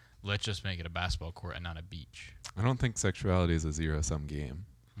somewhere. Let's just make it a basketball court and not a beach. I don't think sexuality is a zero-sum game.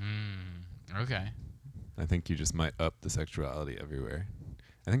 Okay. I think you just might up the sexuality everywhere.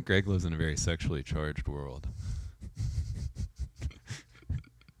 I think Greg lives in a very sexually charged world.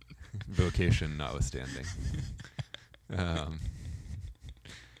 Vocation notwithstanding.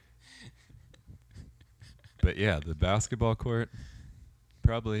 But yeah, the basketball court,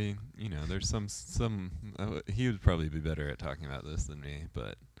 probably, there's some he would probably be better at talking about this than me,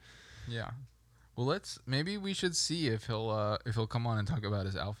 but yeah. Well, maybe we should see if he'll come on and talk about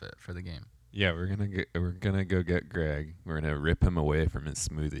his outfit for the game. Yeah, we're gonna go get Greg. We're gonna rip him away from his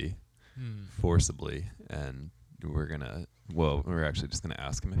smoothie forcibly, and we're actually just gonna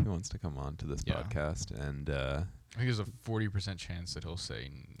ask him if he wants to come on to this podcast. And I think there's a 40% chance that he'll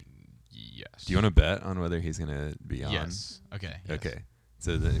say yes. Do you want to bet on whether he's gonna be on? Yes. Okay. Yes. Okay.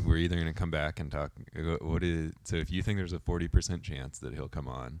 So we're either gonna come back and talk. So if you think there's a 40% chance that he'll come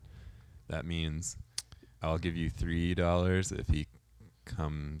on, that means I'll give you $3 if he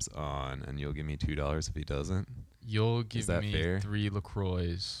comes on, and you'll give me $2 if he doesn't. You'll give me fair? 3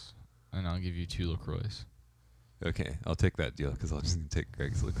 LaCroix, and I'll give you 2 LaCroix. Okay, I'll take that deal because I'll just take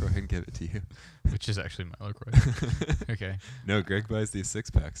Greg's LaCroix and give it to you. Which is actually my LaCroix. Okay. No, Greg buys these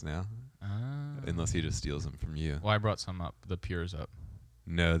 6-packs now. Unless he just steals them from you. Well, I brought some up. The Pure's up.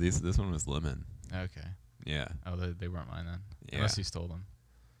 No, this one was lemon. Okay. Yeah. Oh, they weren't mine then. Yeah. Unless he stole them.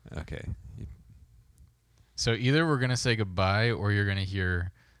 Okay. So either we're going to say goodbye or you're going to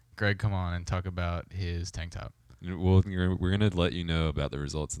hear Greg come on and talk about his tank top. Well, we're going to let you know about the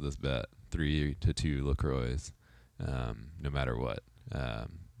results of this bet. 3-2 LaCroix, no matter what.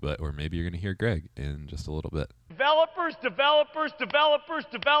 Or maybe you're going to hear Greg in just a little bit. Developers.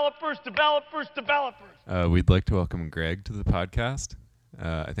 We'd like to welcome Greg to the podcast.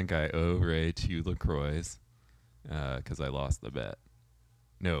 I think I owe Ray 2 LaCroix because I lost the bet.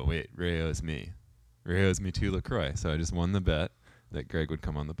 No, wait, Ray owes me. Ray owes me 2 LaCroix, so I just won the bet that Greg would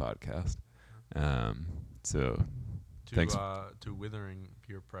come on the podcast. So thanks. To withering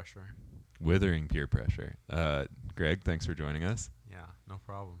peer pressure. Withering peer pressure. Greg, thanks for joining us. Yeah, no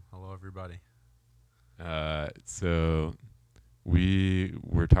problem. Hello, everybody. So we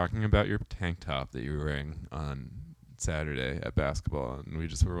were talking about your tank top that you were wearing on Saturday at basketball, and we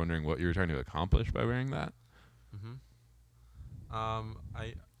just were wondering what you were trying to accomplish by wearing that. Mm-hmm.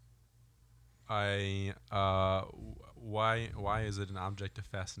 Why is it an object of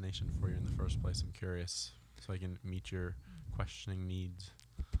fascination for you in the first place? I'm curious, so I can meet your questioning needs.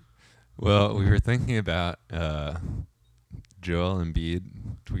 Well, we were thinking about Joel Embiid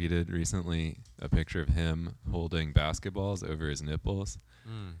tweeted recently a picture of him holding basketballs over his nipples,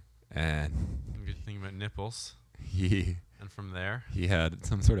 and Good thing about nipples. he And from there, had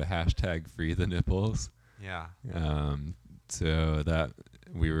some sort of hashtag free the nipples. yeah. So that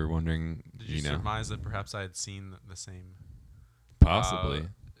we were wondering, Did you surmise that perhaps I had seen the same, possibly.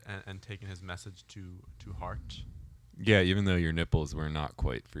 and taken his message to heart? Yeah, even though your nipples were not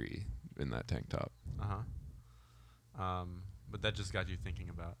quite free in that tank top. But that just got you thinking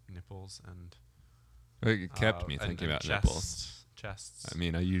about nipples and. It kept me thinking about nipples. Chests. I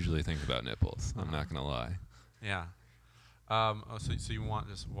mean, I usually think about nipples. I'm not gonna lie. Yeah. So you want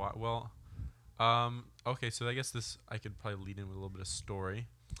just well. Okay, so I guess I could probably lead in with a little bit of story.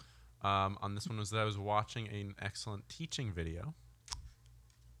 On this one was that I was watching an excellent teaching video.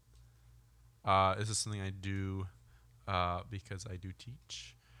 This is something I do because I do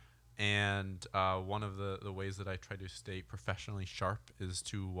teach. And one of the ways that I try to stay professionally sharp is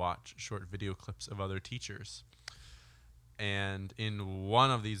to watch short video clips of other teachers. And in one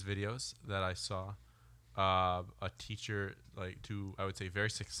of these videos that I saw, a teacher, like to, I would say,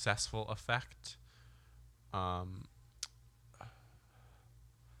 very successful effect,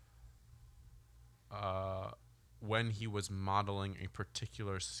 when he was modeling a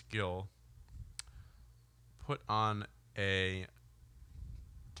particular skill, put on a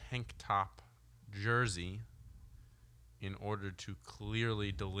tank top jersey in order to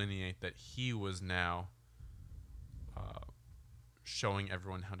clearly delineate that he was now showing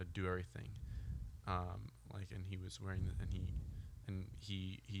everyone how to do everything. And he was wearing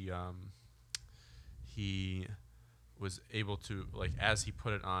he was able to, like, as he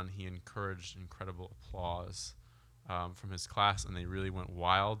put it on, he encouraged incredible applause from his class, and they really went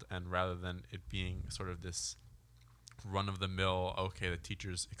wild. And rather than it being sort of this run-of-the-mill, okay, the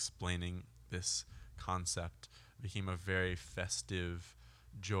teacher's explaining this concept, became a very festive,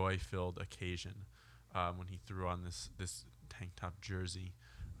 joy-filled occasion when he threw on this tank top jersey,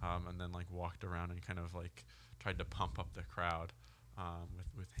 and then like walked around and kind of like tried to pump up the crowd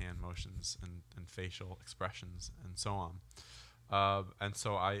with hand motions and facial expressions and so on. And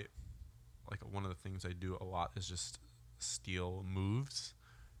so I, like, one of the things I do a lot is just steal moves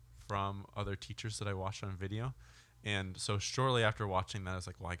from other teachers that I watch on video. And so shortly after watching that, I was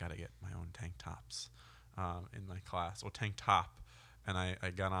like, well, I got to get my own tank tops in my class. Well, tank top. And I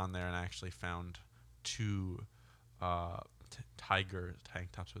got on there and I actually found 2 tiger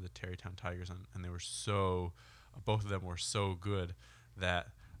tank tops with the Tarrytown Tigers. And they were both of them were so good that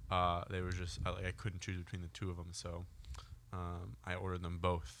they were just, I couldn't choose between the 2 of them. So I ordered them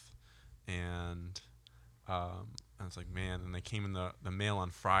both. And I was like, man, and they came in the mail on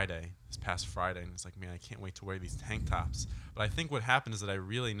Friday, this past Friday, and it's like, man, I can't wait to wear these tank tops. But I think what happened is that I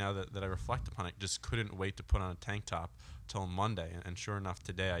really, now that I reflect upon it, just couldn't wait to put on a tank top till Monday. And sure enough,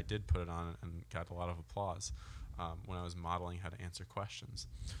 today I did put it on and got a lot of applause when I was modeling how to answer questions.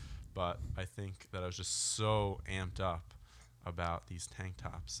 But I think that I was just so amped up about these tank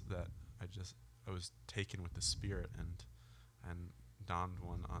tops that I was taken with the spirit and donned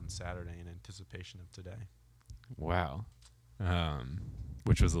one on Saturday in anticipation of today. Wow.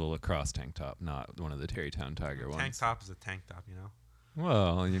 Which was a lacrosse tank top, not one of the Tarrytown Tiger ones. Tank top is a tank top, you know?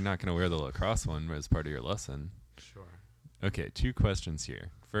 Well, you're not going to wear the lacrosse one as part of your lesson. Sure. Okay, 2 questions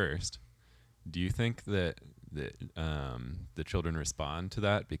here. First, do you think that the children respond to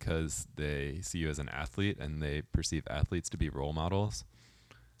that because they see you as an athlete and they perceive athletes to be role models?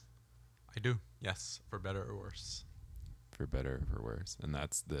 I do, yes, for better or worse. For better or for worse. And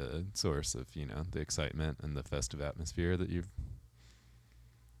that's the source of, the excitement and the festive atmosphere that you've...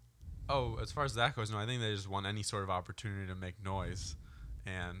 Oh, as far as that goes, no, I think they just want any sort of opportunity to make noise.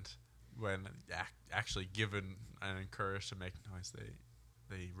 And when actually given and encouraged to make noise,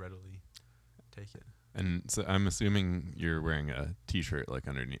 they readily take it. And so I'm assuming you're wearing a T-shirt like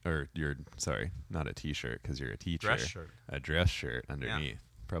underneath, or not a T-shirt because you're a teacher. Dress shirt. A dress shirt underneath,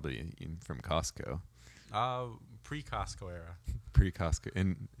 Yeah. Probably from Costco. Pre-Costco era. Pre-Costco.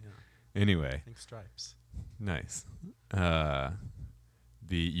 And Yeah. Anyway, Pink stripes. nice.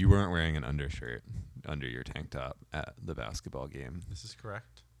 You weren't wearing an undershirt under your tank top at the basketball game. This is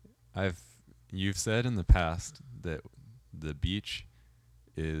correct. You've said in the past that the beach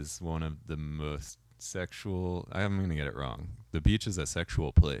is one of the most sexual. I'm going to get it wrong. The beach is a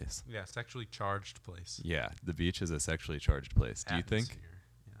sexual place. Yeah, sexually charged place. Yeah, the beach is a sexually charged place. Do you think? Atmosphere,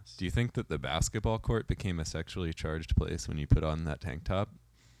 Yes. Do you think that the basketball court became a sexually charged place when you put on that tank top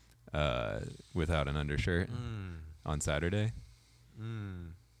without an undershirt on Saturday?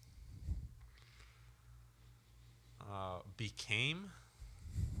 Became?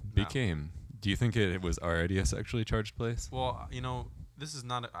 No. Became. Do you think it was already a sexually charged place? Well, this is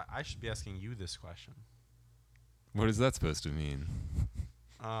not. I should be asking you this question. What is that supposed to mean?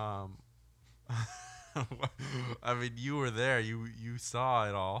 I mean, you were there. You saw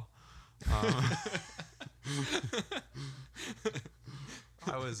it all.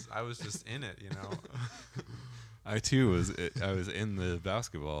 I was just in it, I too was. I was in the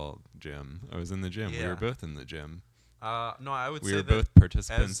basketball gym. I was in the gym. We Yeah. were both in the gym. No, I would We say were that both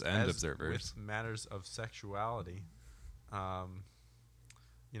participants and as observers. with matters of sexuality,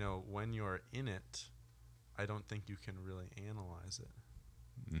 when you're in it, I don't think you can really analyze it.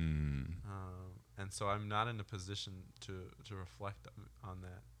 And so I'm not in a position to reflect on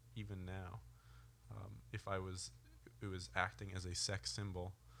that even now. If it was acting as a sex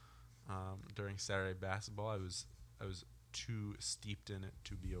symbol during Saturday basketball, I was too steeped in it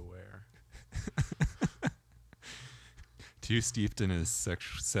to be aware. Too steeped in his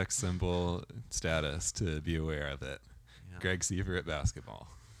sex symbol status to be aware of it. Yeah. Greg Siever at basketball.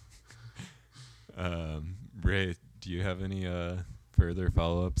 Ray, do you have any further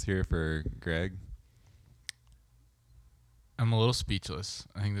follow-ups here for Greg? I'm a little speechless.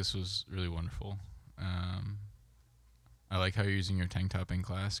 I think this was really wonderful. I like how you're using your tank top in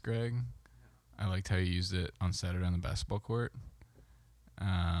class, Greg. I liked how you used it on Saturday on the basketball court.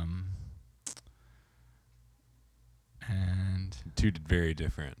 And Two very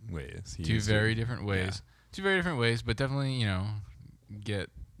different ways. He two used it. very different ways. Two very different ways, but definitely, get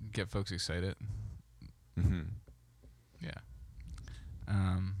folks excited. Mm-hmm. Yeah.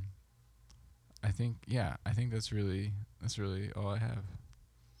 I think that's really all I have.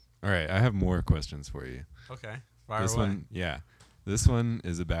 All right, I have more questions for you. Okay. Fire This away. one, this one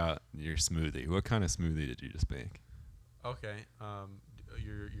is about your smoothie. What kind of smoothie did you just make? Okay.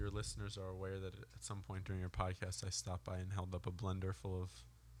 Your listeners are aware that at some point during your podcast, I stopped by and held up a blender full of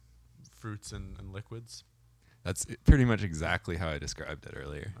fruits and liquids. That's pretty much exactly how I described it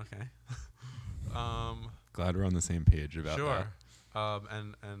earlier. Okay. Glad we're on the same page about Sure. that.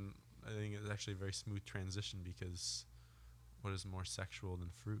 And I think it's actually a very smooth transition because what is more sexual than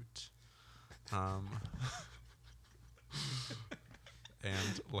fruit?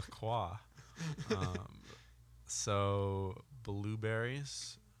 And La Croix. So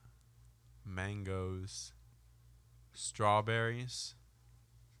blueberries, mangoes, strawberries,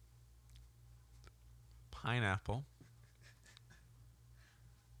 pineapple.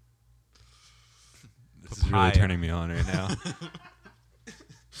 This is really Papaya. turning me on right now.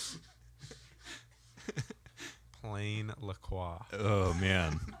 Plain La Croix. Oh,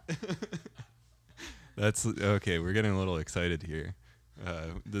 man. That's okay. We're getting a little excited here.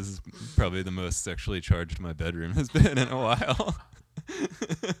 This is probably the most sexually charged my bedroom has been in a while.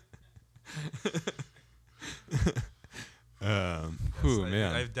 Whew,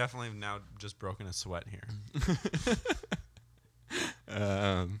 man. I've definitely now just broken a sweat here.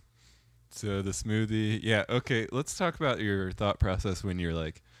 So the smoothie, yeah. Okay, let's talk about your thought process when you're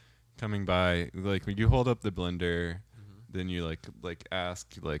like coming by, like when you hold up the blender, then you like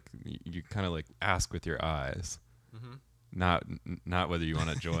ask, like you kind of like ask with your eyes, not whether you want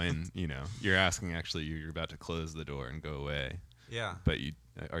to join. You're asking actually. You're about to close the door and go away. Yeah. But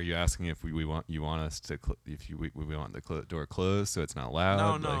are you asking if we want us to we want the door closed so it's not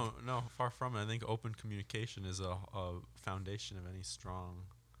loud? No. Far from it. I think open communication is a foundation of any strong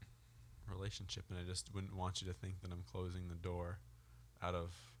relationship, and I just wouldn't want you to think that I'm closing the door out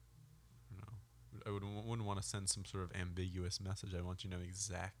of, I wouldn't want to send some sort of ambiguous message. I want you to know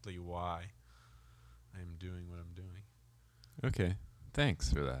exactly why I am doing what I'm doing. Okay,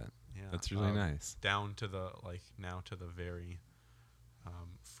 thanks for that. Yeah, That's really nice. Down to the now to the very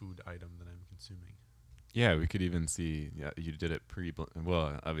food item that I'm consuming. Yeah, we could even see. Yeah, you did it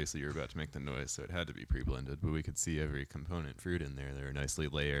well, obviously you were about to make the noise, so it had to be pre-blended. But we could see every component fruit in there. They were nicely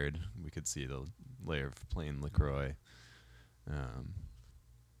layered. We could see the layer of plain LaCroix.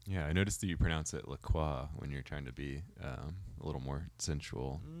 Yeah, I noticed that you pronounce it La Croix when you're trying to be a little more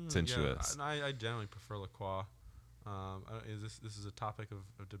sensuous. Yeah, I generally prefer La Croix. Is this is a topic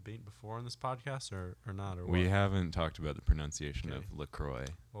of debate before on this podcast or not? Or We what? haven't talked about the pronunciation Okay. of LaCroix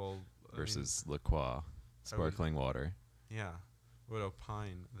Well, versus La Croix, sparkling water. yeah, I would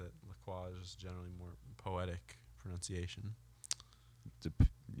opine that La Croix is just generally more poetic pronunciation.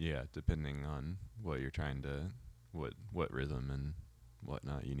 Depending on what you're trying to, what rhythm and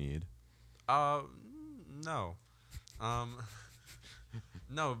whatnot you need. No.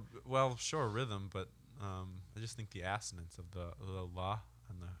 No, well, sure, rhythm, but I just think the assonance of the la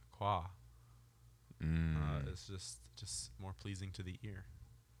and the qua is just more pleasing to the ear.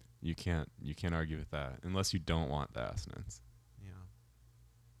 You can't argue with that unless you don't want the assonance.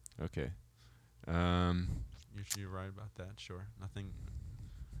 Yeah, Okay. you're right about that. Sure, nothing.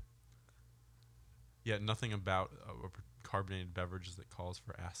 Yeah, nothing about a carbonated beverages that calls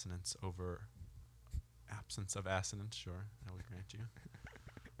for assonance over absence of assonance. Sure, I would grant you.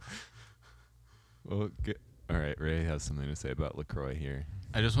 Well, all right. Ray has something to say about LaCroix here.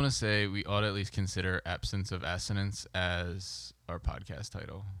 I just want to say we ought to at least consider absence of assonance as our podcast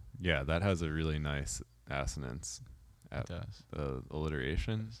title. Yeah, that has a really nice assonance. It does.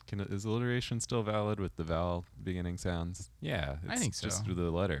 Alliteration. Is alliteration still valid with the vowel beginning sounds? Yeah, it's I think so. just the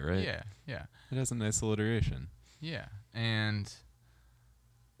letter, right? Yeah. It has a nice alliteration. Yeah. And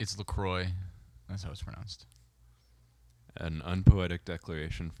it's LaCroix. That's how it's pronounced. An unpoetic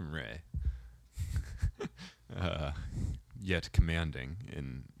declaration from Ray. Yet commanding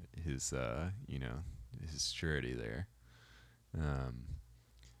in his, his surety there.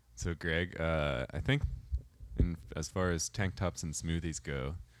 So Greg, I think as far as tank tops and smoothies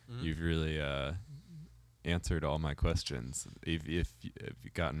go, you've really answered all my questions. If you've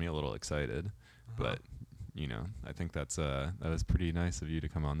gotten me a little excited, but I think that was pretty nice of you to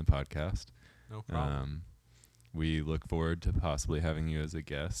come on the podcast. No problem. We look forward to possibly having you as a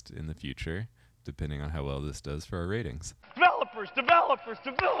guest in the future, depending on how well this does for our ratings. Developers.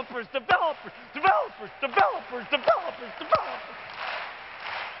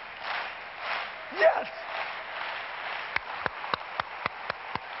 Yes!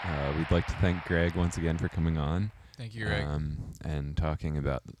 We'd like to thank Greg once again for coming on. Thank you, Greg. And talking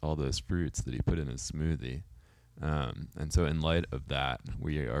about all those fruits that he put in his smoothie. And so in light of that,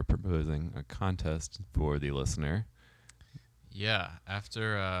 we are proposing a contest for the listener. Yeah,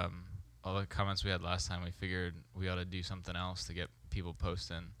 after all the comments we had last time, we figured we ought to do something else to get people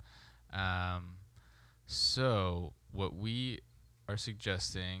posting. So what we are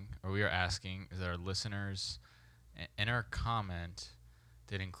suggesting, or we are asking, is that our listeners enter a comment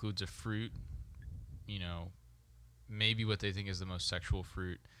that includes a fruit, maybe what they think is the most sexual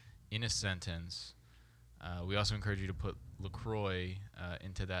fruit, in a sentence. We also encourage you to put LaCroix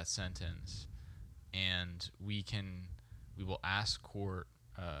into that sentence, and we will ask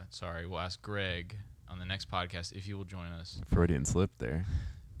we'll ask Greg on the next podcast if he will join us Freudian slip there.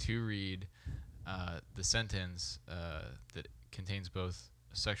 to read the sentence that contains both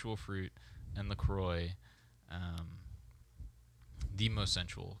sexual fruit and LaCroix, the most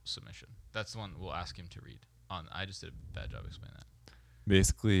sensual submission. That's the one we'll ask him to read. I just did a bad job explaining that.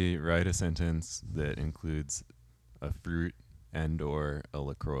 Basically, write a sentence that includes a fruit and or a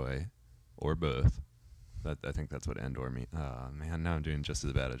LaCroix, or both. I think that's what and or mean. Oh, man, now I'm doing just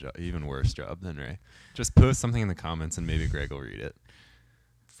as bad a job, even worse job than Ray. Just post something in the comments and maybe Greg will read it.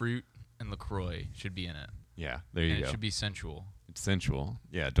 Fruit and LaCroix should be in it. Yeah, there you And go. it should be sensual. It's sensual.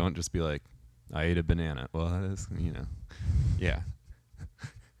 Yeah, don't just be like, I ate a banana. Well, that is, yeah.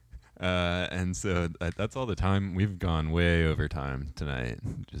 And so that's all the time. We've gone way over time tonight.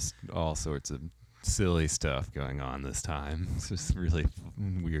 Just all sorts of silly stuff going on this time. It's just really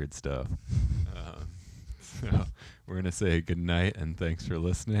weird stuff. So we're going to say good night and thanks for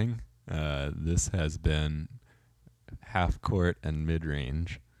listening. This has been Half Court and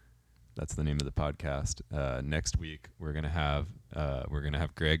Mid-Range. That's the name of the podcast. Next week we're gonna have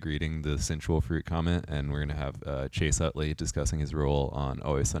Greg reading the sensual fruit comment, and we're gonna have Chase Utley discussing his role on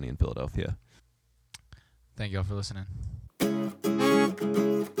Always Sunny in Philadelphia. Thank you all for listening.